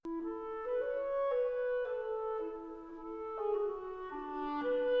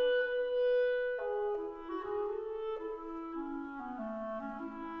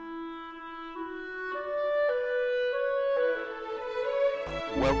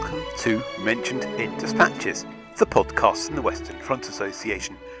welcome to Mentioned in Dispatches, the podcast from the Western Front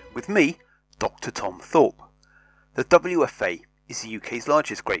Association, with me, Dr. Tom Thorpe. The WFA is the UK's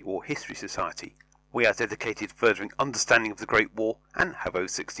largest Great War History Society. We are dedicated to furthering understanding of the Great War and have over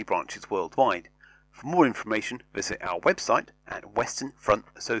 60 branches worldwide. For more information, visit our website at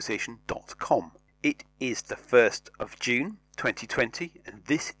westernfrontassociation.com. It is the 1st of June 2020 and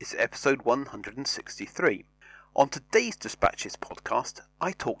this is episode 163. On today's Dispatches podcast,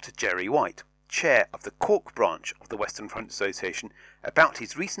 I talked to Jerry White, chair of the Cork branch of the Western Front Association, about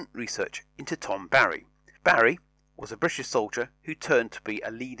his recent research into Tom Barry. Barry was a British soldier who turned to be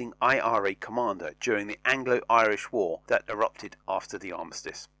a leading IRA commander during the Anglo-Irish War that erupted after the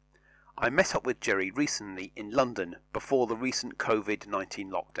armistice. I met up with Jerry recently in London before the recent COVID-19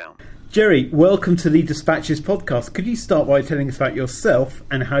 lockdown. Jerry, welcome to the Dispatches podcast. Could you start by telling us about yourself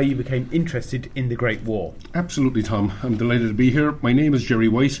and how you became interested in the Great War? Absolutely, Tom. I'm delighted to be here. My name is Jerry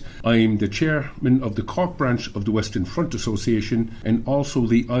White. I'm the chairman of the Cork branch of the Western Front Association and also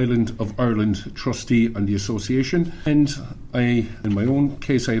the Island of Ireland trustee on the association. And in my own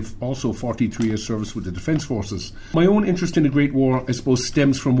case, I have also 43 years service with the Defence Forces. My own interest in the Great War, I suppose,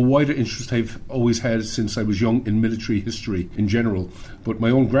 stems from a wider interest I've always had since I was young in military history in general. But my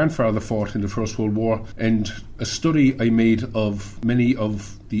own grandfather fought in the First World War, and a study I made of many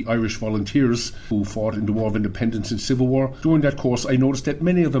of the Irish volunteers who fought in the War of Independence and Civil War. During that course, I noticed that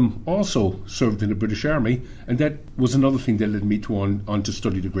many of them also served in the British Army, and that was another thing that led me on to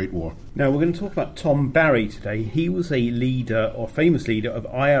study the Great War. Now, we're going to talk about Tom Barry today. He was a leader, or famous leader, of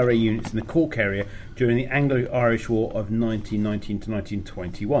IRA units in the Cork area during the Anglo-Irish War of 1919 to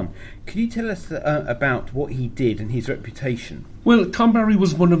 1921. Could you tell us about what he did and his reputation? Well, Tom Barry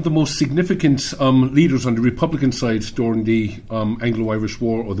was one of the most significant leaders on the Republican side during the Anglo-Irish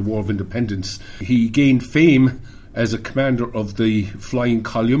War or the War of Independence. He gained fame as a commander of the flying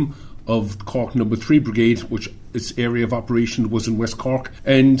column of Cork No. 3 Brigade, which its area of operation was in West Cork,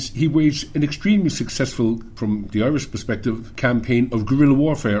 and he waged an extremely successful, from the Irish perspective, campaign of guerrilla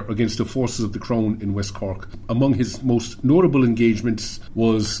warfare against the forces of the Crown in West Cork. Among his most notable engagements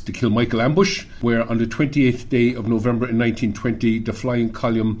was the Kilmichael ambush, where on the 28th day of November in 1920, the flying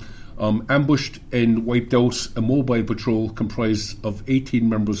column ambushed and wiped out a mobile patrol comprised of 18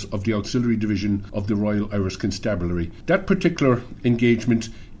 members of the Auxiliary Division of the Royal Irish Constabulary. That particular engagement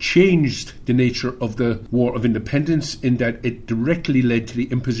changed the nature of the War of Independence in that it directly led to the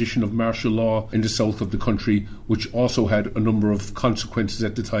imposition of martial law in the south of the country, which also had a number of consequences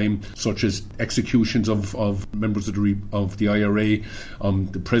at the time, such as executions of members of the IRA,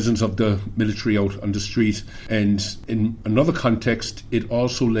 the presence of the military out on the street, and in another context, it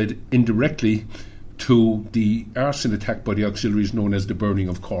also led indirectly to the arson attack by the auxiliaries known as the burning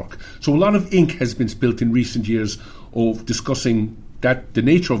of Cork. So a lot of ink has been spilt in recent years of discussing that the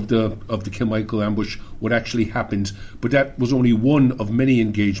nature of the Kilmichael ambush, what actually happened, but that was only one of many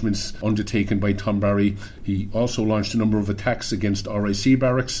engagements undertaken by Tom Barry. He also launched a number of attacks against RIC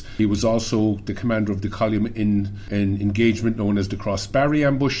barracks. He was also the commander of the column in an engagement known as the Cross Barry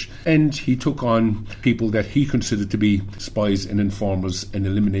ambush, and he took on people that he considered to be spies and informers and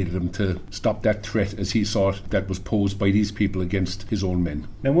eliminated them to stop that threat as he saw it that was posed by these people against his own men.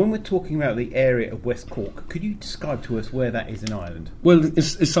 Now, when we're talking about the area of West Cork, could you describe to us where that is in Ireland? Well,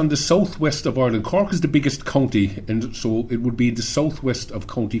 it's on the southwest of Ireland. Cork is the biggest county, and so it would be the southwest of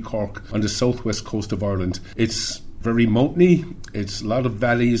County Cork on the southwest coast of Ireland. It's very mountainy, it's a lot of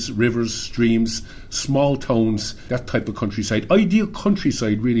valleys, rivers, streams, small towns, that type of countryside. Ideal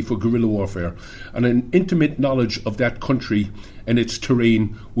countryside really for guerrilla warfare, and an intimate knowledge of that country and its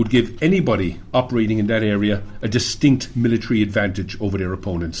terrain would give anybody operating in that area a distinct military advantage over their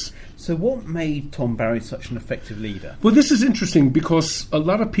opponents. So what made Tom Barry such an effective leader? Well, this is interesting because a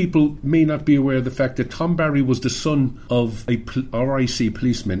lot of people may not be aware of the fact that Tom Barry was the son of a RIC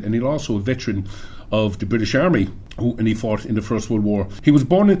policeman, and he's also a veteran of the British Army, and he fought in the First World War. He was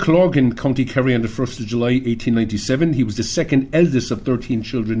born in Cloggan, County Kerry, on the 1st of July 1897. He was the second eldest of 13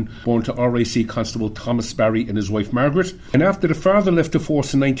 children born to RIC Constable Thomas Barry and his wife Margaret. And after the father left the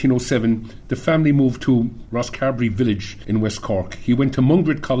force in 1907, the family moved to Rosscarbery village in West Cork. He went to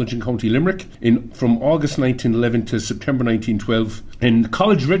Mungret College in County Limerick from August 1911 to September 1912. And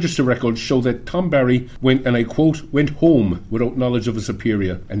college register records show that Tom Barry went, and I quote, went home without knowledge of a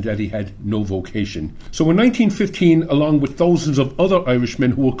superior and that he had no vocation. So in 1915, along with thousands of other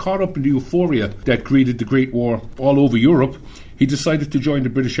Irishmen who were caught up in the euphoria that greeted the Great War all over Europe, he decided to join the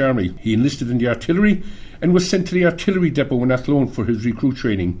British Army. He enlisted in the artillery and was sent to the artillery depot in Athlone for his recruit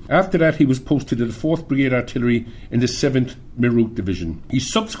training. After that, he was posted to the 4th Brigade Artillery in the 7th Meerut Division. He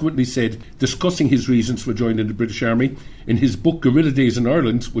subsequently said, discussing his reasons for joining the British Army, in his book Guerrilla Days in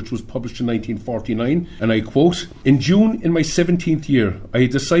Ireland, which was published in 1949, and I quote, "In June, in my 17th year, I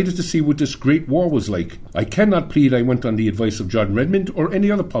had decided to see what this great war was like. I cannot plead I went on the advice of John Redmond or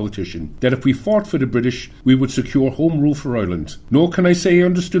any other politician, that if we fought for the British, we would secure home rule for Ireland. Nor can I say I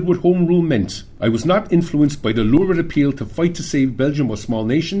understood what home rule meant. I was not influenced by the lurid appeal to fight to save Belgium or small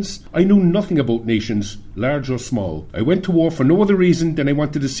nations. I knew nothing about nations, large or small. I went to war for no other reason than I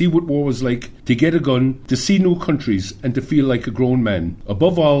wanted to see what war was like, to get a gun, to see new countries, and to feel like a grown man.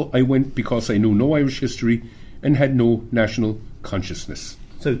 Above all, I went because I knew no Irish history and had no national consciousness."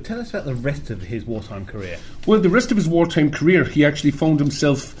 So tell us about the rest of his wartime career. Well, the rest of his wartime career, he actually found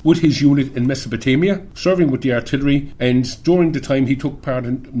himself with his unit in Mesopotamia, serving with the artillery, and during the time he took part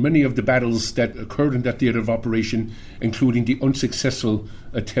in many of the battles that occurred in that theatre of operation, including the unsuccessful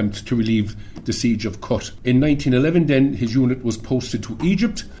attempt to relieve the siege of Kut. In 1911 then, his unit was posted to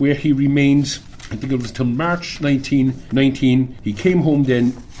Egypt, where he remained, I think it was till March 1919. He came home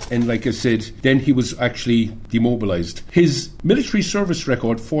then, and like I said, then he was actually demobilised. His military service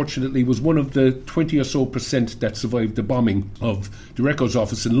record, fortunately, was one of the 20 or so % that survived the bombing of the Records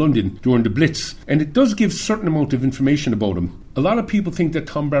Office in London during the Blitz. And it does give a certain amount of information about him. A lot of people think that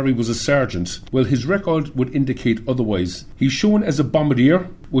Tom Barry was a sergeant. Well, his record would indicate otherwise. He's shown as a bombardier,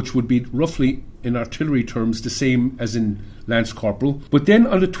 which would be roughly in artillery terms the same as in Lance Corporal. But then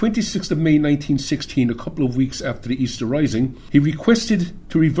on the 26th of May 1916, a couple of weeks after the Easter Rising, he requested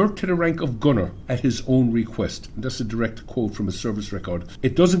to revert to the rank of gunner at his own request. And that's a direct quote from his service record.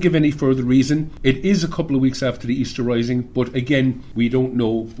 It doesn't give any further reason. It is a couple of weeks after the Easter Rising, but again, we don't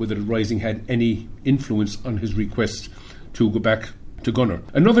know whether the Rising had any influence on his request to go back to gunner.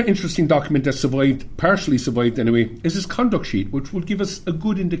 Another interesting document that survived, partially survived anyway, is his conduct sheet, which would give us a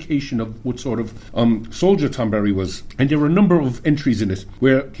good indication of what sort of soldier Tom Barry was. And there were a number of entries in it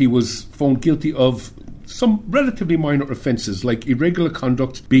where he was found guilty of some relatively minor offences like irregular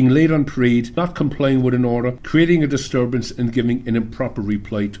conduct, being late on parade, not complying with an order, creating a disturbance and giving an improper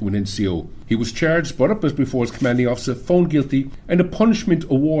reply to an NCO. He was charged, brought up as before his commanding officer, found guilty, and the punishment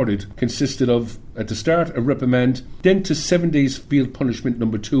awarded consisted of, at the start, a reprimand, then to 7 days field punishment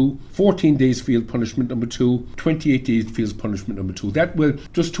number 2, 14 days field punishment number 2, 28 days field punishment number 2. That will,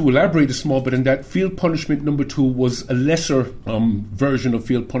 just to elaborate a small bit on that, field punishment number 2 was a lesser version of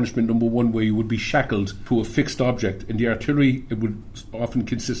field punishment number 1, where you would be shackled to a fixed object. In the artillery, it would often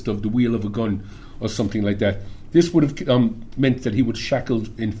consist of the wheel of a gun or something like that. This would have meant that he was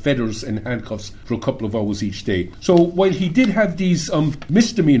shackled in fetters and handcuffs for a couple of hours each day. So while he did have these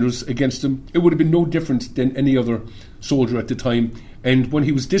misdemeanors against him, it would have been no different than any other soldier at the time. And when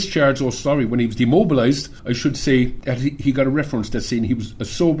he was discharged, when he was demobilised, I should say that he got a reference that's saying he was a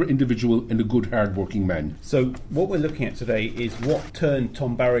sober individual and a good hard-working man. So what we're looking at today is what turned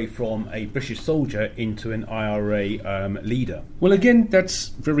Tom Barry from a British soldier into an IRA leader. Well, again, that's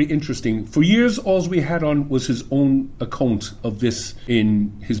very interesting. For years, all we had on was his own account of this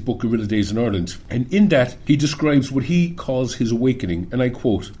in his book Guerrilla Days in Ireland. And in that, he describes what he calls his awakening. And I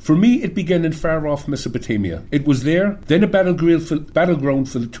quote, "For me, it began in far-off Mesopotamia. It was there, then a battleground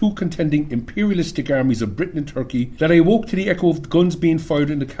for the two contending imperialistic armies of Britain and Turkey, that I awoke to the echo of guns being fired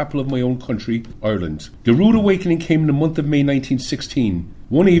in the capital of my own country, Ireland. The rude awakening came in the month of May 1916.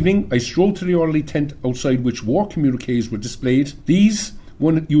 One evening, I strolled to the orderly tent outside which war communiques were displayed. These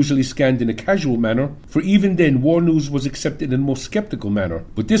one usually scanned in a casual manner, for even then war news was accepted in a most sceptical manner.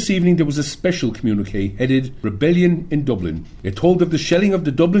 But this evening there was a special communique headed Rebellion in Dublin. It told of the shelling of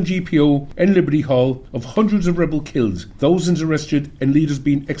the Dublin GPO and Liberty Hall, of hundreds of rebel killed, thousands arrested and leaders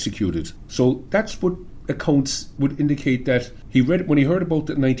being executed." So that's what accounts would indicate that when he heard about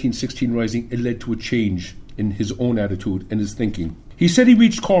the 1916 Rising, it led to a change in his own attitude and his thinking. He said he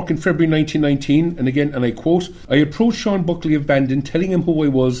reached Cork in February 1919, and again, and I quote, "I approached Sean Buckley of Bandon, telling him who I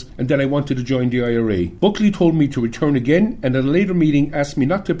was and that I wanted to join the IRA. Buckley told me to return again, and at a later meeting asked me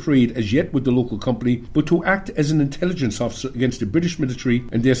not to parade as yet with the local company, but to act as an intelligence officer against the British military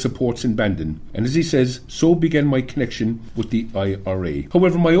and their supports in Bandon. And as he says, so began my connection with the IRA."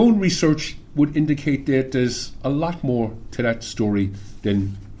 However, my own research would indicate that there's a lot more to that story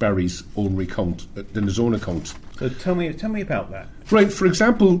than Barry's own recount, than his own account. So tell me about that. Right, for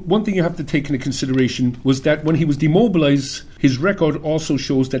example, one thing you have to take into consideration was that when he was demobilised, his record also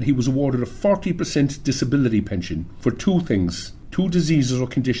shows that he was awarded a 40% disability pension for two things. Two diseases or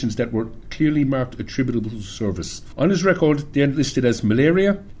conditions that were clearly marked attributable to service. On his record, they are listed as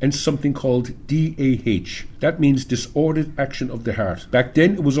malaria and something called DAH. That means disordered action of the heart. Back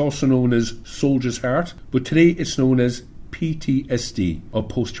then, it was also known as soldier's heart, but today it's known as PTSD, or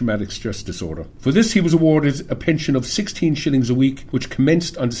post-traumatic stress disorder. For this, he was awarded a pension of 16 shillings a week, which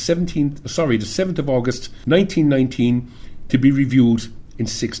commenced on the 7th of August 1919, to be reviewed in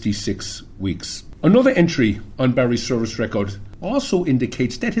 66 weeks. Another entry on Barry's service record also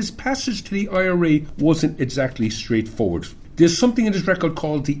indicates that his passage to the IRA wasn't exactly straightforward. There's something in his record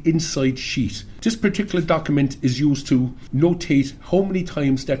called the inside sheet. This particular document is used to notate how many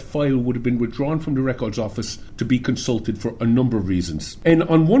times that file would have been withdrawn from the records office to be consulted for a number of reasons. And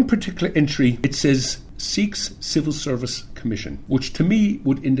on one particular entry, it says seeks Civil Service Commission, which to me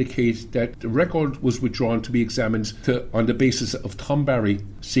would indicate that the record was withdrawn to be examined on the basis of Tom Barry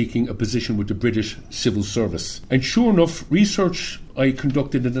seeking a position with the British Civil Service. And sure enough, research I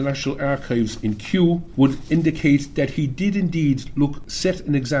conducted in the National Archives in Kew would indicate that he did indeed set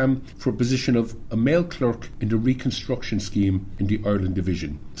an exam for a position of a male clerk in the reconstruction scheme in the Ireland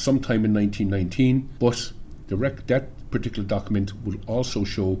Division sometime in 1919, but that particular document will also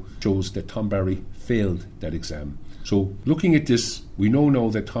shows that Tom Barry failed that exam. So looking at this, we know now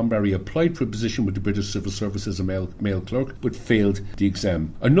that Tom Barry applied for a position with the British Civil Service as a male clerk, but failed the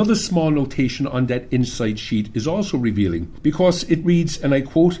exam. Another small notation on that inside sheet is also revealing, because it reads, and I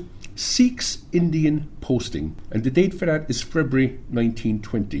quote, seeks Indian posting, and the date for that is February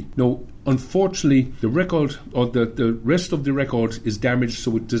 1920. Now, unfortunately, the record, or the rest of the record, is damaged,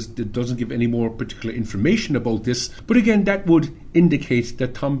 so it doesn't give any more particular information about this. But again, that would indicate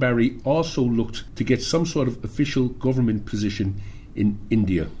that Tom Barry also looked to get some sort of official government position in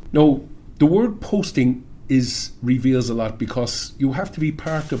India. Now, the word posting reveals a lot, because you have to be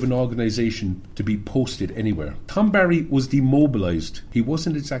part of an organisation to be posted anywhere. Tom Barry was demobilised. He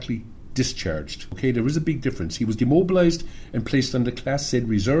wasn't exactly discharged. Okay, there is a big difference. He was demobilised and placed on the Class Z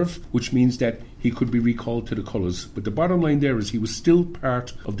reserve, which means that he could be recalled to the colours. But the bottom line there is he was still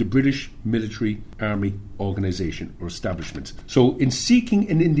part of the British Military Army organisation or establishment. So in seeking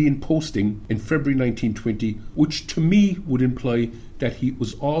an Indian posting in February 1920, which to me would imply that he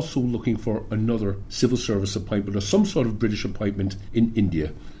was also looking for another civil service appointment or some sort of British appointment in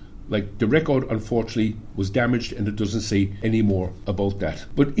India. Like, the record, unfortunately, was damaged, and it doesn't say any more about that.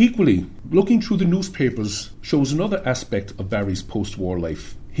 But equally, looking through the newspapers shows another aspect of Barry's post-war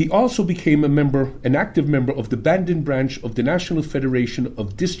life. He also became an active member of the Bandon branch of the National Federation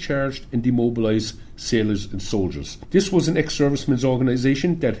of Discharged and Demobilised Sailors and Soldiers. This was an ex-servicemen's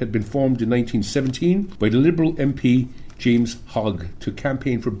organisation that had been formed in 1917 by the Liberal MP James Hogg to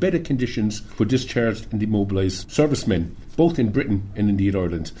campaign for better conditions for discharged and demobilised servicemen, both in Britain and indeed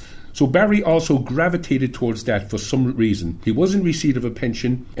Ireland. So Barry also gravitated towards that for some reason. He was in receipt of a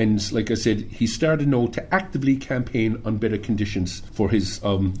pension, and like I said, he started now to actively campaign on better conditions for his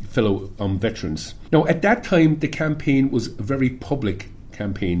fellow veterans. Now, at that time, the campaign was a very public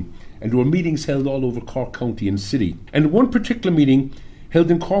campaign, and there were meetings held all over Cork County and City. And one particular meeting held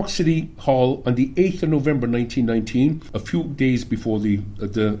in Cork City Hall on the 8th of November 1919, a few days before the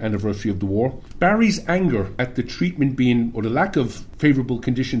anniversary of the war. Barry's anger at the treatment being, or the lack of favourable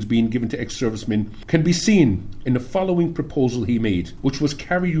conditions being given to ex-servicemen, can be seen in the following proposal he made, which was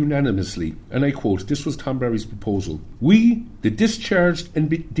carried unanimously. And I quote, this was Tom Barry's proposal. We, the discharged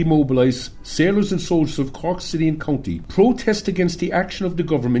and demobilised sailors and soldiers of Cork City and County, protest against the action of the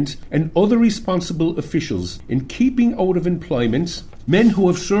government and other responsible officials in keeping out of employment men who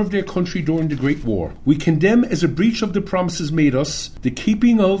have served their country during the Great War. We condemn as a breach of the promises made us the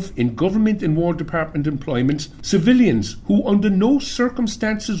keeping of, in government and war department employment, civilians who under no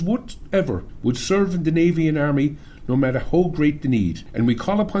circumstances whatever would serve in the Navy and Army, no matter how great the need. And we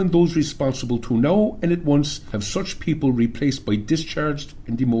call upon those responsible to now and at once have such people replaced by discharged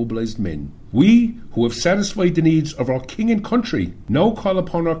and demobilised men. We, who have satisfied the needs of our king and country, now call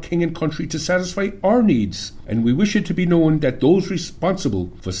upon our king and country to satisfy our needs, and we wish it to be known that those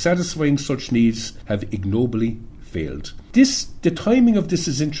responsible for satisfying such needs have ignobly failed. The timing of this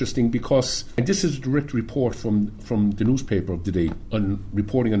is interesting because, and this is a direct report from the newspaper of the day on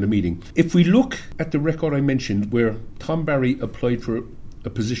reporting on the meeting. If we look at the record I mentioned where Tom Barry applied for a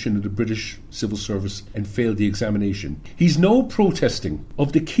position in the British Civil Service and failed the examination, he's now protesting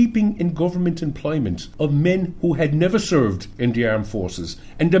of the keeping in government employment of men who had never served in the armed forces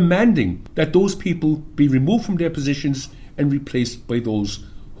and demanding that those people be removed from their positions and replaced by those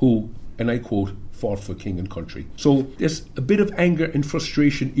who, and I quote, fought for king and country. So there's a bit of anger and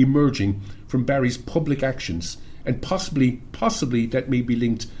frustration emerging from Barry's public actions, and possibly that may be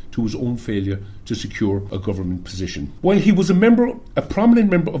linked to his own failure to secure a government position. While he was a prominent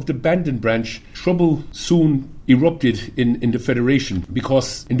member of the Bandon branch, trouble soon erupted in the Federation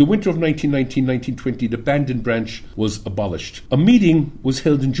because in the winter of 1919-1920 the Bandon branch was abolished. A meeting was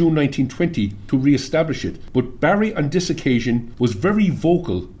held in June 1920 to re-establish it, but Barry on this occasion was very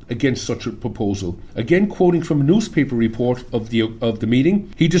vocal against such a proposal. Again, quoting from a newspaper report of the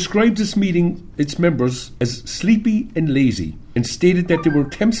meeting, he described this meeting, its members, as sleepy and lazy, and stated that there were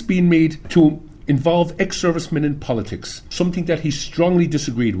attempts being made to involve ex-servicemen in politics, something that he strongly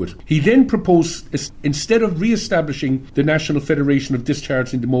disagreed with. He then proposed, instead of re-establishing the National Federation of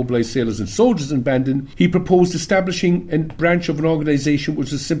Discharging Demobilised Sailors and Soldiers in Bandon, he proposed establishing a branch of an organisation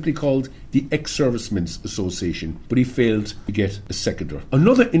which was simply called the Ex-Servicemen's Association, but he failed to get a seconder.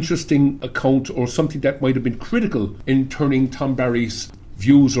 Another interesting account, or something that might have been critical in turning Tom Barry's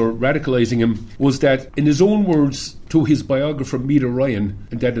views or radicalising him, was that, in his own words to his biographer Meadar Ryan,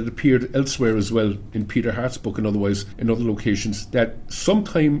 and that it appeared elsewhere as well in Peter Hart's book and otherwise in other locations, that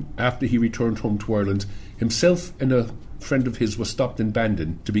sometime after he returned home to Ireland, himself and a friend of his was stopped in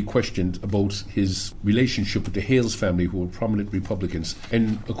Bandon to be questioned about his relationship with the Hales family, who were prominent Republicans.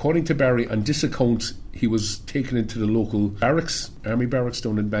 And according to Barry, on this account, he was taken into the local barracks, army barracks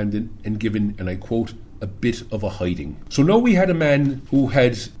down in Bandon, and given, and I quote, a bit of a hiding. So now we had a man who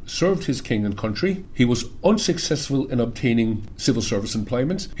had served his king and country. He was unsuccessful in obtaining civil service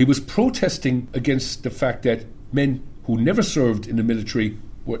employment. He was protesting against the fact that men who never served in the military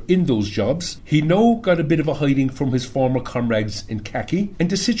were in those jobs. He now got a bit of a hiding from his former comrades in khaki, and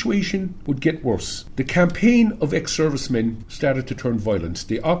the situation would get worse. The campaign of ex-servicemen started to turn violent.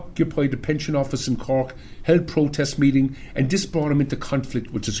 They occupied the pension office in Cork, held protest meeting, and this brought him into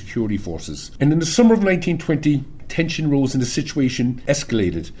conflict with the security forces. And in the summer of 1920, tension rose and the situation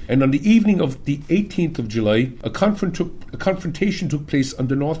escalated. And on the evening of the 18th of July, a confrontation took place on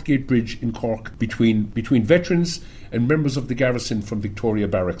the Northgate Bridge in Cork between veterans and members of the garrison from Victoria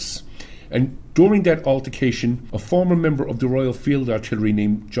Barracks. And during that altercation, a former member of the Royal Field Artillery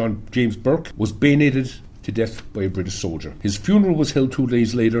named James Burke was bayoneted to death by a British soldier. His funeral was held 2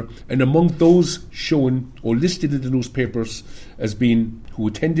 days later, and among those shown or listed in the newspapers as being who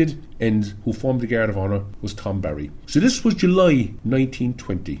attended and who formed the Guard of Honour was Tom Barry. So this was July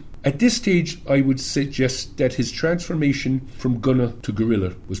 1920. At this stage, I would suggest that his transformation from gunner to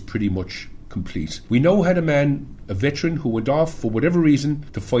guerrilla was pretty much complete. We now had a veteran who went off for whatever reason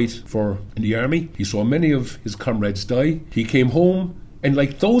to fight in the army. He saw many of his comrades die. He came home, and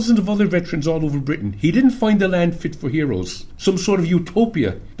like thousands of other veterans all over Britain, he didn't find the land fit for heroes, some sort of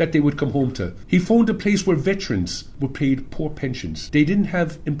utopia that they would come home to. He found a place where veterans were paid poor pensions. They didn't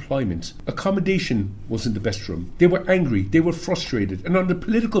have employment. Accommodation wasn't the best room. They were angry. They were frustrated. And on the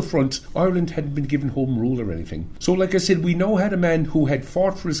political front, Ireland hadn't been given home rule or anything. So like I said, we now had a man who had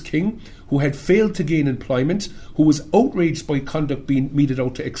fought for his king, who had failed to gain employment, who was outraged by conduct being meted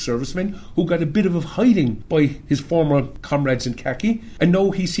out to ex-servicemen, who got a bit of a hiding by his former comrades in khaki, and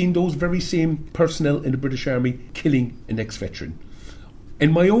now he's seen those very same personnel in the British Army killing an ex-veteran.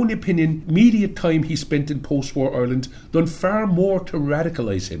 In my own opinion, immediate time he spent in post-war Ireland done far more to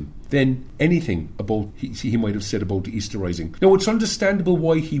radicalise him than anything about he might have said about the Easter Rising. Now, it's understandable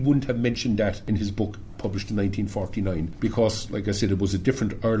why he wouldn't have mentioned that in his book published in 1949, because, like I said, it was a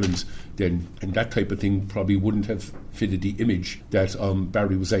different Ireland then, and that type of thing probably wouldn't have fitted the image that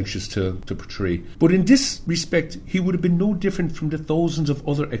Barry was anxious to portray. But in this respect, he would have been no different from the thousands of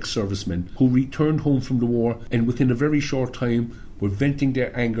other ex-servicemen who returned home from the war and within a very short time were venting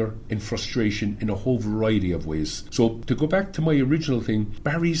their anger and frustration in a whole variety of ways. So, to go back to my original thing,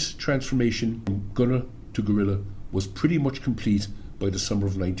 Barry's transformation from gunner to guerrilla was pretty much complete by the summer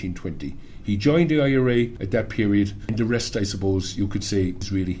of 1920. He joined the IRA at that period, and the rest, I suppose, you could say,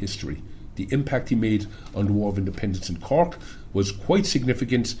 is really history. The impact he made on the War of Independence in Cork was quite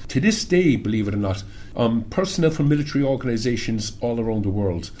significant. To this day, believe it or not, personnel from military organisations all around the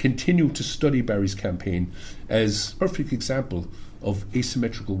world continue to study Barry's campaign as a perfect example of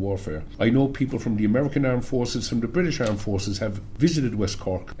asymmetrical warfare. I know people from the American Armed Forces, from the British Armed Forces, have visited West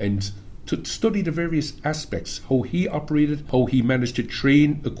Cork and to study the various aspects, how he operated, how he managed to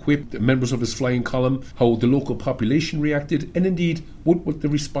train, equip the members of his flying column, how the local population reacted, and indeed what were the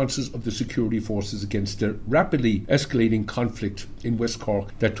responses of the security forces against the rapidly escalating conflict in West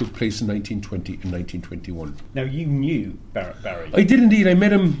Cork that took place in 1920 and 1921. Now, you knew Barry. I did indeed. I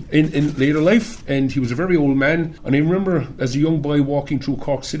met him in later life, and he was a very old man. And I remember as a young boy walking through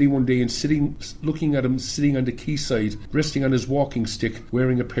Cork City one day and looking at him sitting on the quayside, resting on his walking stick,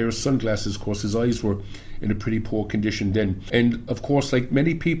 wearing a pair of sunglasses eyeglasses. Of course, his eyes were in a pretty poor condition then. And of course, like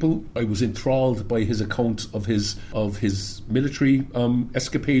many people, I was enthralled by his account of his military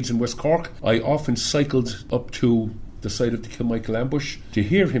escapades in West Cork. I often cycled up to the site of the Kilmichael ambush to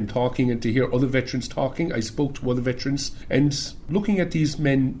hear him talking and to hear other veterans talking. I spoke to other veterans, and looking at these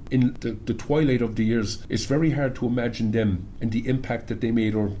men in the twilight of the years, it's very hard to imagine them and the impact that they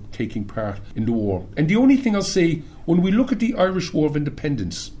made or taking part in the war. And the only thing I'll say, when we look at the Irish War of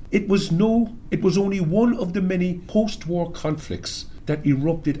Independence, it was only one of the many post-war conflicts that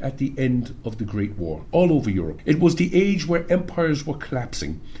erupted at the end of the Great War all over Europe. It was the age where empires were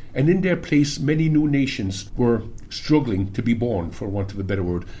collapsing, and in their place many new nations were struggling to be born, for want of a better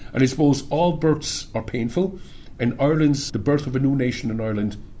word. And I suppose all births are painful, and the birth of a new nation in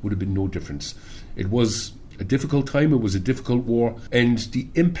Ireland would have been no difference. It was a difficult time, it was a difficult war, and the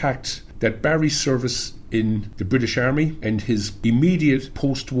impact that Barry's service in the British Army and his immediate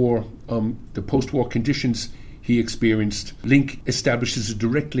post-war conditions he experienced establishes a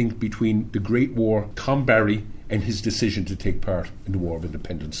direct link between the Great War, Tom Barry, and his decision to take part in the War of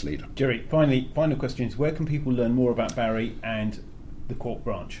Independence later. Jerry, final question is, where can people learn more about Barry and the Cork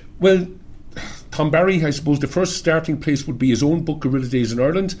branch? Well, Tom Barry, I suppose the first starting place would be his own book, Guerrilla Days in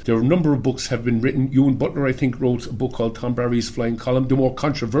Ireland. There are a number of books have been written. Ewan Butler, I think, wrote a book called Tom Barry's Flying Column. The more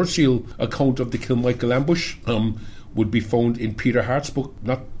controversial account of the Kilmichael ambush would be found in Peter Hart's book,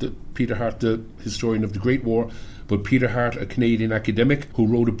 not Peter Hart, the historian of the Great War, but Peter Hart, a Canadian academic, who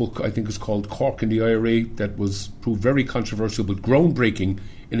wrote a book, I think it's called Cork and the IRA, that was proved very controversial but groundbreaking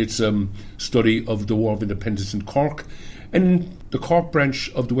in its study of the War of Independence in Cork. And the Cork branch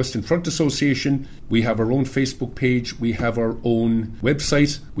of the Western Front Association, we have our own Facebook page, we have our own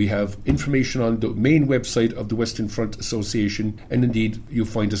website, we have information on the main website of the Western Front Association, and indeed you'll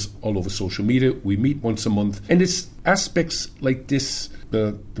find us all over social media. We meet once a month, and it's aspects like this,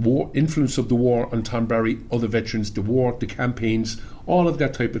 the war, influence of the war on Tom Barry, other veterans, the war, the campaigns, all of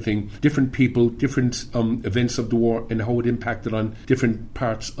that type of thing, different people, different events of the war and how it impacted on different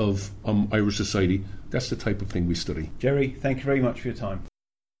parts of Irish society. That's the type of thing we study. Jerry, thank you very much for your time.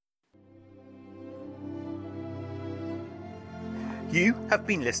 You have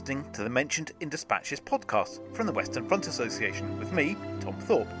been listening to the Mentioned in Dispatches podcast from the Western Front Association with me, Tom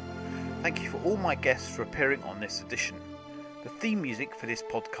Thorpe. Thank you for all my guests for appearing on this edition. The theme music for this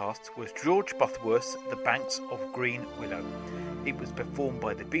podcast was George Butterworth's The Banks of Green Willow. It was performed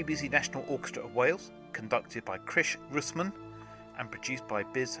by the BBC National Orchestra of Wales, conducted by Krish Russman, and produced by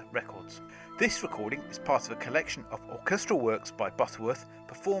Biz Records. This recording is part of a collection of orchestral works by Butterworth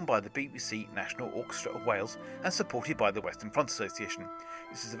performed by the BBC National Orchestra of Wales and supported by the Western Front Association.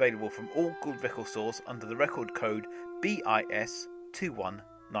 This is available from all good record stores under the record code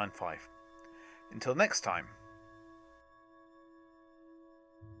BIS2195. Until next time.